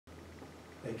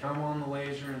they come on the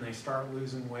laser and they start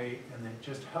losing weight, and it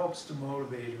just helps to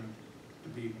motivate them to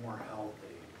be more healthy.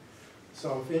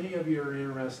 So if any of you are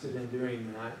interested in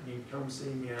doing that, you can come see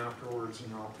me afterwards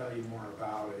and I'll tell you more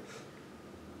about it.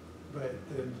 But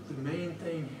the main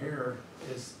thing here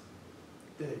is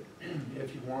that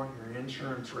if you want your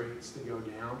insurance rates to go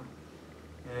down,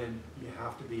 and you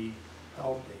have to be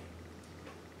healthy.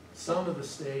 Some of the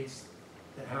states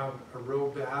that have a real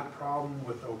bad problem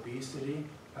with obesity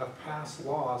have passed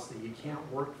laws that you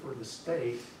can't work for the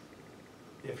state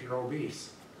if you're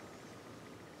obese.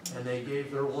 And they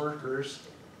gave their workers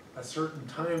a certain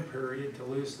time period to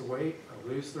lose the weight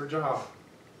or lose their job.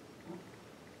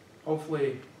 Hopefully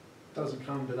it doesn't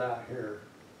come to that here.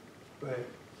 But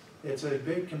it's a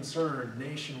big concern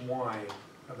nationwide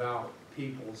about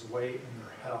people's weight and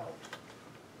their health.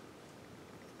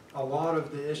 A lot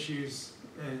of the issues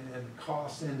and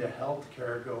costs into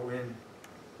healthcare go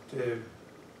into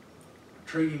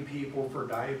treating people for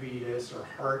diabetes or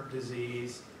heart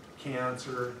disease,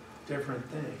 cancer, different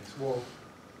things. Well,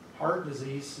 heart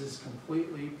disease is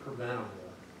completely preventable.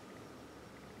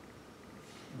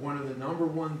 One of the number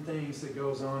one things that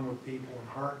goes on with people in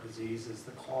heart disease is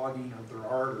the clogging of their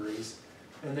arteries,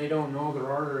 and they don't know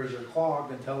their arteries are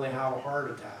clogged until they have a heart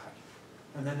attack.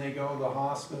 And then they go to the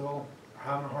hospital,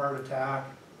 having a heart attack,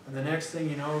 and the next thing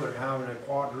you know, they're having a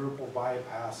quadruple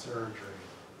bypass surgery.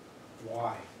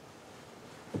 Why?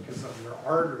 Because their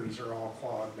arteries are all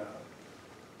clogged up.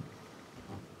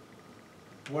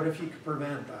 What if you could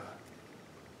prevent that?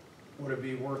 Would it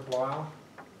be worthwhile?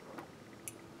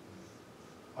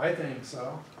 I think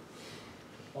so.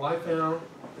 Well, I found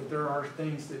that there are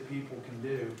things that people can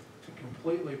do to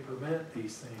completely prevent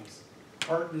these things.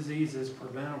 Heart disease is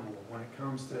preventable when it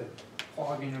comes to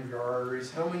clogging of your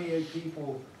arteries. How many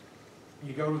people,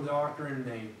 you go to the doctor and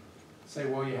they say,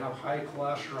 well, you have high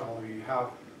cholesterol or you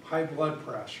have high blood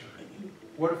pressure.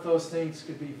 What if those things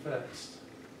could be fixed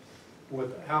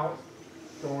without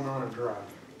going on a drug?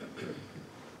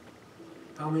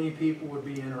 How many people would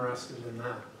be interested in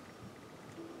that?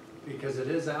 Because it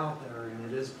is out there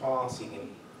and it is possible.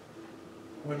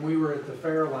 When we were at the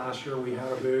fair last year, we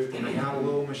had a booth and we had a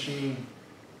little machine,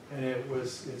 and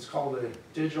it's called a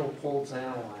digital pulse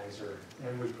analyzer.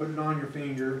 And we put it on your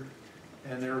finger,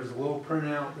 and there was a little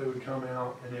printout that would come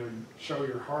out and it would show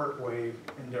your heart wave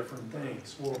and different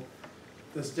things. Well,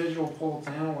 this digital pulse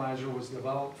analyzer was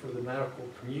developed for the medical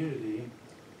community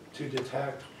to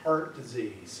detect heart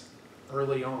disease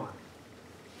early on.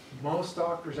 Most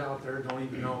doctors out there don't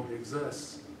even know it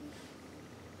exists.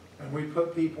 And we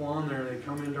put people on there, they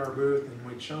come into our booth and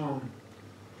we'd show them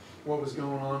what was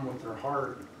going on with their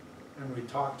heart, and we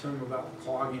talked to them about the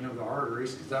clogging of the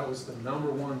arteries, because that was the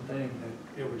number one thing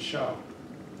that it would show.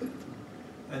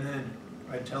 And then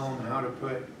I'd tell them how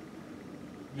to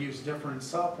use different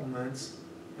supplements,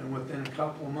 and within a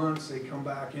couple of months they'd come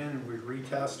back in and we'd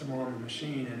retest them on the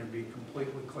machine and it'd be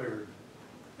completely cleared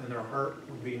and their heart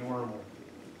would be normal.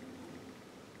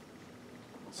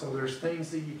 So there's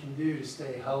things that you can do to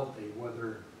stay healthy,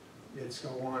 whether it's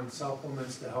go on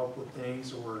supplements to help with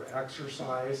things or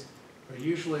exercise, but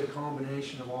usually a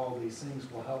combination of all of these things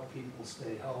will help people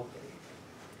stay healthy.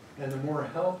 And the more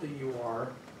healthy you are,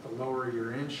 the lower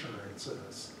your insurance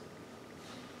is.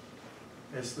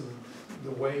 It's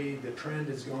the way the trend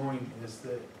is going is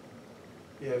that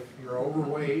if you're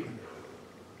overweight,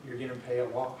 you're going to pay a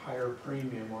lot higher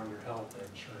premium on your health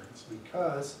insurance,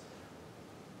 because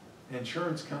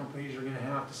insurance companies are going to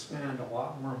have to spend a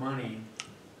lot more money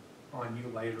on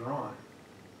you later on,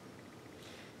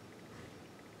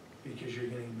 because you're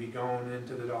going to be going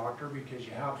into the doctor because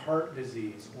you have heart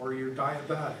disease or you're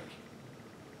diabetic.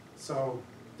 So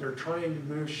they're trying to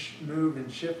move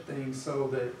and shift things so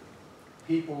that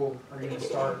people are going to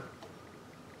start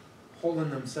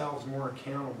holding themselves more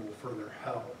accountable for their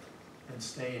health and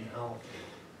staying healthy.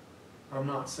 I'm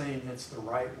not saying it's the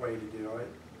right way to do it,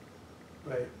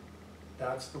 but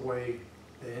that's the way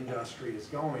the industry is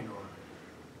going on.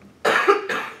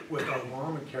 With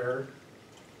Obamacare,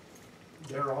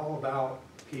 they're all about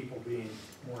people being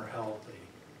more healthy.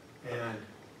 And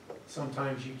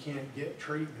sometimes you can't get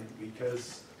treatment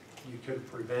because you could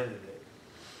have prevented it.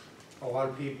 A lot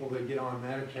of people that get on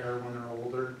Medicare when they're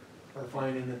older are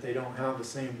finding that they don't have the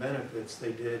same benefits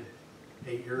they did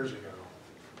 8 years ago.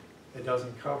 It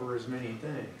doesn't cover as many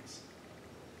things.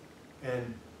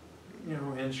 And, you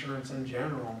know, insurance in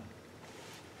general,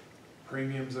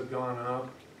 premiums have gone up,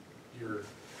 your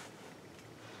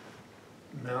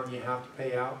amount you have to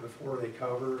pay out before they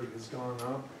cover has gone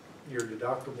up, your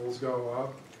deductibles go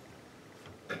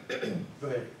up.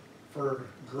 But for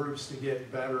groups to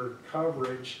get better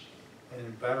coverage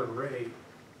and better rate,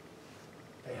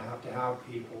 they have to have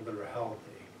people that are healthy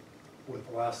with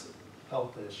less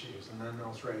health issues, and then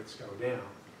those rates go down.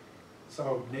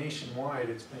 So nationwide,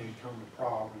 it's become a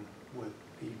problem with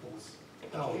people's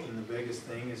health, and the biggest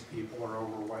thing is people are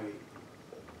overweight.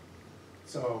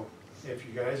 So if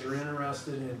you guys are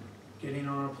interested in getting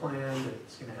on a plan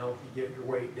that's going to help you get your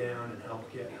weight down and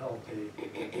help get healthy,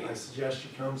 I suggest you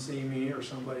come see me or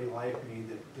somebody like me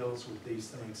that deals with these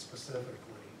things specifically.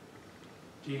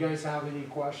 Do you guys have any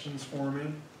questions for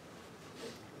me?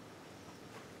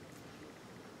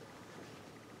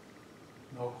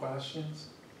 No questions?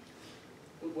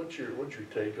 What's your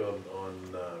take on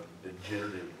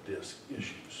degenerative disc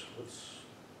issues?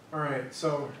 All right,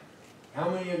 so how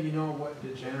many of you know what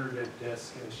degenerative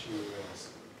disc issue is?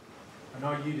 I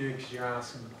know you do because you're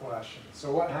asking the question.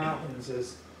 So what happens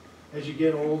is, as you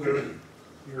get older,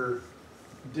 your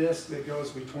disc that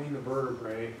goes between the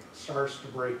vertebrae starts to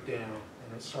break down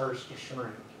and it starts to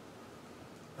shrink.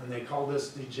 And they call this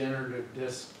degenerative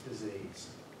disc disease.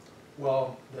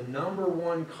 Well, the number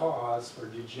one cause for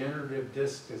degenerative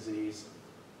disc disease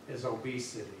is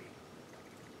obesity,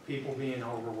 people being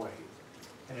overweight.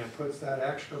 And it puts that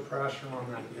extra pressure on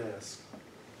that disc,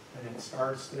 and it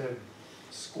starts to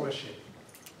squish it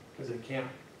because it can't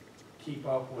keep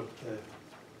up with the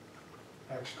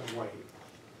extra weight.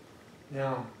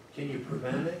 Now, can you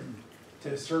prevent it?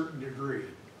 To a certain degree,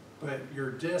 but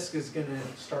your disc is going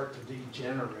to start to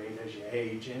degenerate as you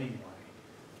age anyway.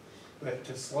 But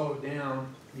to slow it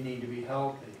down, you need to be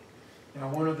healthy. Now,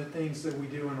 one of the things that we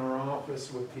do in our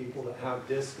office with people that have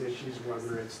disc issues,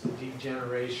 whether it's the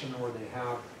degeneration or they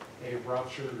have a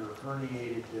ruptured or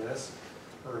herniated disc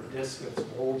or a disc that's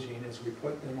bulging, is we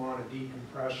put them on a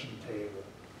decompression table.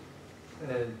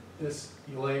 And this,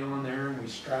 you lay on there and we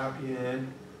strap you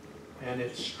in and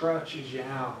it stretches you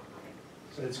out.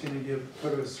 So it's going to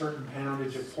put a certain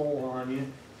poundage of pull on you,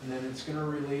 and then it's going to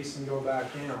release and go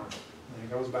back down. And it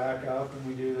goes back up, and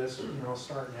we do this,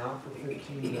 starting out for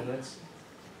 15 minutes.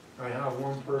 I have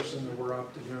one person that we're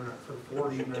up to doing it for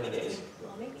 40 minutes.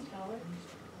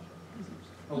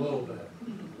 A little bit.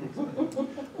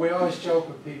 We always joke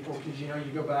with people because,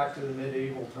 you go back to the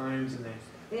medieval times, and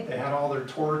they had all their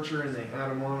torture, and they had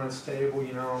them on this table,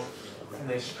 and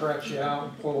they stretch you out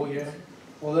and pull you.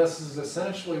 Well, this is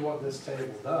essentially what this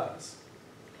table does.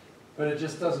 But it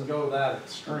just doesn't go that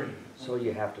extreme. So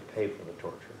you have to pay for the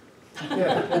torture.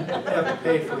 Yeah, you have to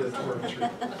pay for the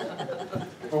torture.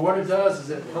 But what it does is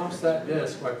it pumps that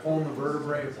disc by pulling the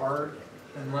vertebrae apart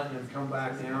and letting them come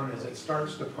back down. As it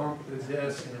starts to pump the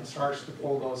disc and it starts to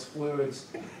pull those fluids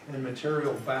and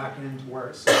material back into where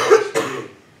it's supposed to be.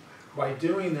 By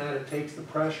doing that, it takes the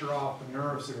pressure off the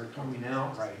nerves that are coming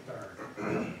out right there.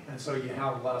 And so you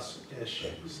have less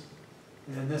issues.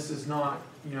 And this is not,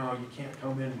 you can't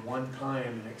come in one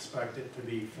time and expect it to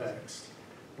be fixed.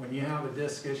 When you have a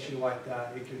disc issue like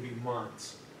that, it could be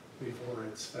months before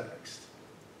it's fixed.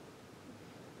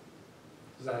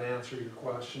 Does that answer your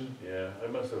question? Yeah, I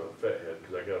must have a fat head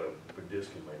because I got a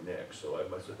disc in my neck, so I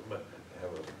must have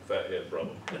a fat head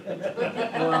problem.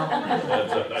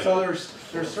 Well, so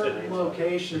there's certain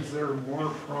locations that are more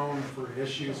prone for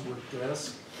issues with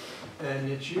disc, and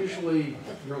it's usually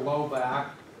your low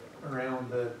back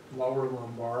around the lower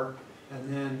lumbar.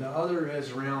 And then the other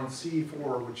is around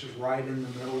C4, which is right in the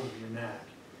middle of your neck.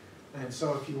 And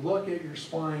so if you look at your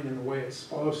spine and the way it's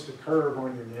supposed to curve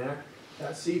on your neck,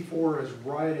 that C4 is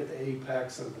right at the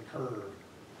apex of the curve.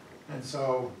 And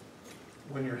so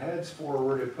when your head's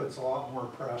forward, it puts a lot more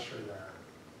pressure there,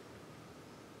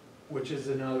 which is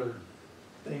another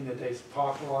thing that they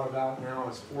talk a lot about now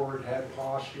is forward head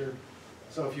posture.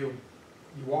 So if you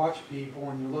watch people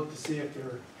and you look to see if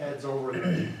their head's over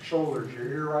their shoulders. Your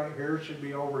ear right here should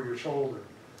be over your shoulder.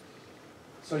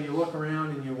 So you look around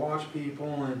and you watch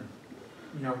people, and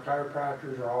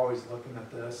chiropractors are always looking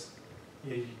at this.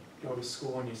 You go to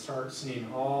school and you start seeing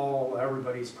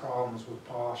everybody's problems with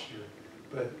posture.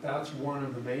 But that's one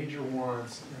of the major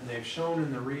ones, and they've shown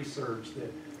in the research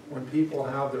that when people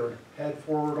have their head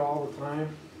forward all the time,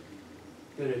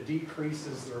 that it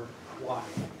decreases their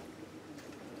life.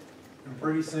 And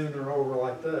pretty soon they're over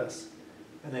like this,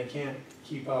 and they can't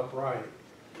keep upright.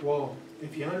 Well,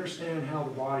 if you understand how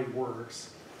the body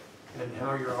works and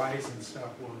how your eyes and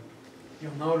stuff work,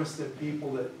 you'll notice that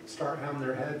people that start having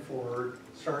their head forward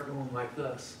start going like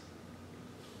this.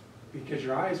 Because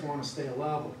your eyes want to stay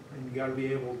level, and you got to be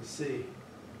able to see.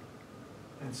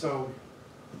 And so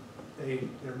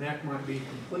their neck might be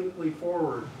completely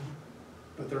forward,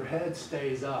 but their head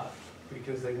stays up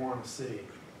because they want to see.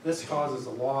 This causes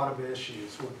a lot of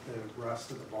issues with the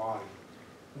rest of the body.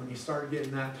 When you start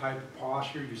getting that type of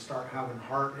posture, you start having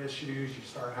heart issues, you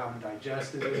start having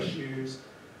digestive issues,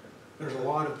 There's a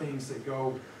lot of things that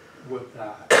go with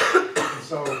that. And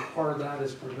so part of that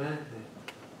is preventing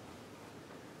it.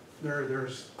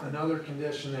 There's another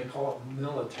condition, they call it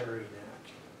military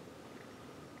neck.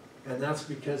 And that's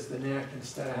because the neck,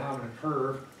 instead of having a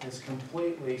curve, is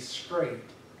completely straight.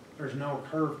 There's no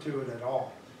curve to it at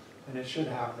all. And it should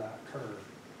have that curve.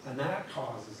 And that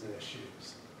causes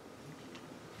issues.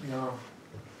 You know,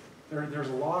 there's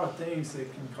a lot of things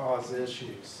that can cause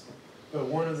issues. But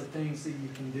one of the things that you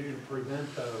can do to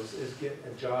prevent those is get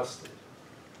adjusted.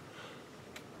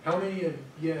 How many of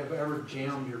you have ever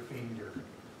jammed your finger?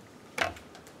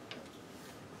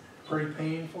 Pretty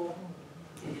painful?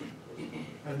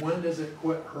 And when does it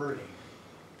quit hurting?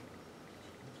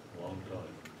 Long time.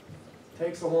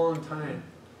 Takes a long time.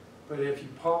 But if you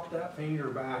pop that finger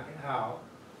back out,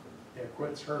 it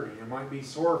quits hurting. It might be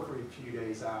sore for a few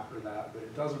days after that, but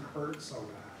it doesn't hurt so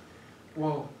bad.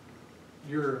 Well,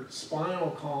 your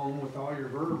spinal column with all your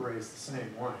vertebrae is the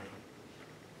same way.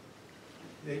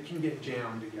 It can get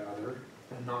jammed together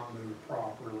and not move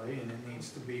properly, and it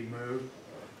needs to be moved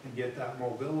and get that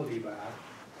mobility back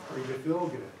for you to feel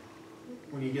good.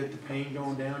 When you get the pain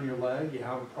going down your leg, you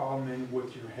have a problem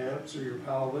with your hips or your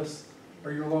pelvis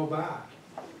or your low back.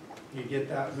 You get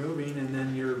that moving and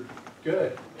then you're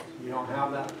good. You don't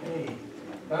have that pain.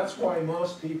 That's why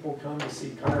most people come to see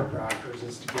chiropractors,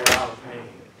 is to get out of pain.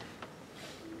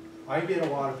 I get a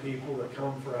lot of people that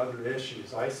come for other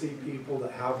issues. I see people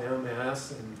that have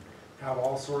MS and have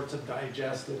all sorts of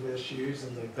digestive issues,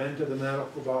 and they've been to the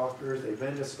medical doctors, they've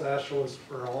been to specialists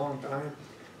for a long time,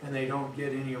 and they don't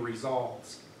get any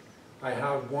results. I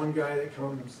have one guy that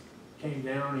came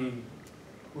down, he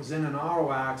was in an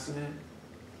auto accident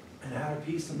and had a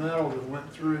piece of metal that went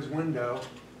through his window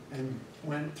and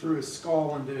went through his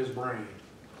skull into his brain.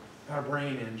 Had a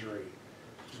brain injury.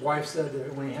 His wife said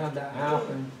that when he had that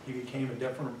happen, he became a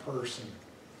different person.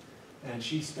 And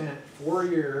she spent 4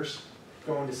 years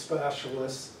going to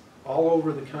specialists all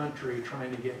over the country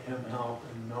trying to get him help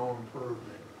and no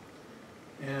improvement.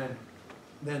 And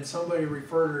then somebody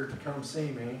referred her to come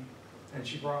see me, and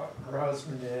she brought her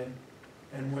husband in,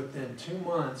 and within 2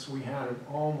 months we had him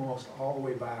almost all the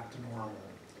way back to normal.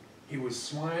 He was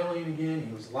smiling again,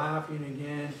 he was laughing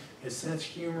again, his sense of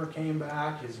humor came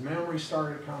back, his memory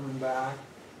started coming back.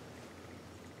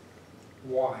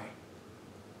 Why?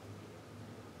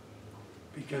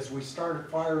 Because we started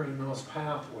firing those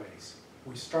pathways.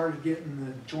 We started getting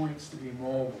the joints to be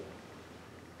mobile.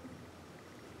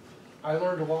 I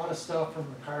learned a lot of stuff from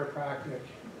a chiropractic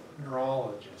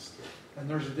neurologist. And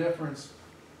there's a difference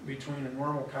between a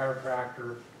normal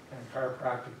chiropractor and a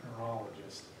chiropractic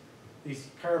neurologist. These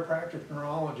chiropractic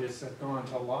neurologists have gone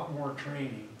to a lot more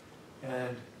training,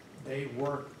 and they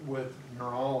work with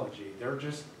neurology. They're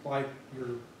just like your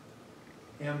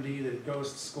MD that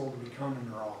goes to school to become a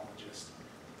neurologist.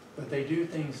 But they do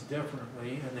things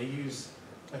differently, and they use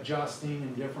adjusting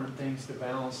and different things to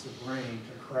balance the brain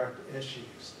to correct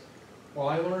issues. Well,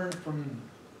 I learned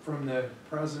from the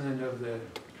president of the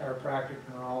Chiropractic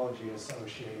Neurology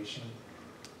Association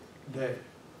that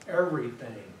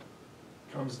everything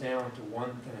comes down to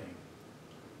one thing,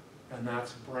 and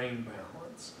that's brain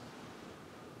balance.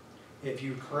 If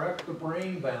you correct the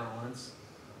brain balance,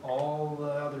 all the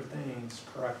other things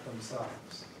correct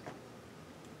themselves.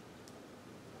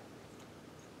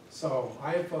 So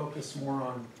I focus more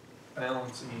on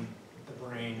balancing the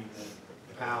brain and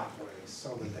the pathways so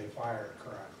that they fire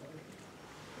correctly.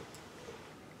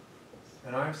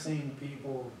 And I've seen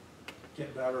people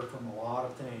get better from a lot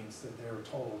of things that they were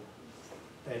told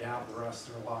they'd have the rest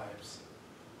of their lives.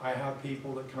 I have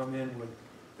people that come in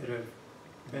that have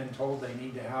been told they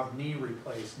need to have knee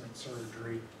replacement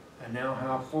surgery and now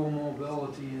have full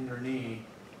mobility in their knee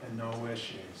and no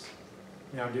issues.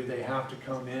 Now, do they have to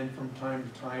come in from time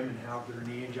to time and have their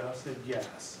knee adjusted?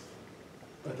 Yes.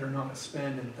 But they're not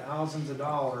spending thousands of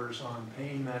dollars on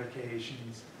pain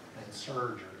medications and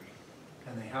surgery,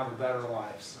 and they have a better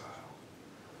lifestyle.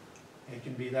 It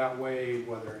can be that way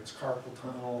whether it's carpal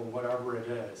tunnel or whatever it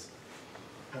is.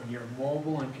 When you're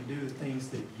mobile and can do the things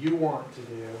that you want to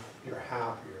do, you're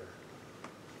happier.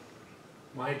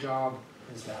 My job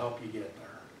is to help you get there.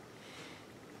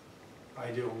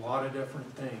 I do a lot of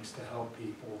different things to help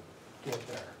people get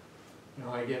there. You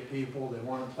know, I get people that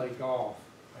want to play golf.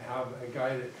 I have a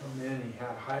guy that come in, he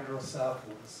had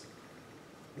hydrocephalus.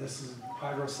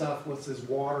 Hydrocephalus is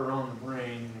water on the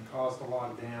brain, and it caused a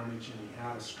lot of damage, and he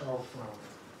had a stroke from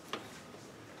it.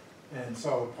 And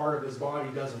so part of his body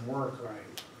doesn't work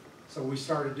right. So we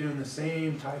started doing the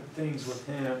same type of things with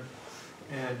him.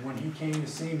 And when he came to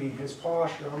see me, his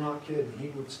posture, I'm not kidding, he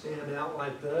would stand out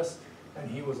like this,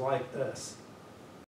 and he was like this.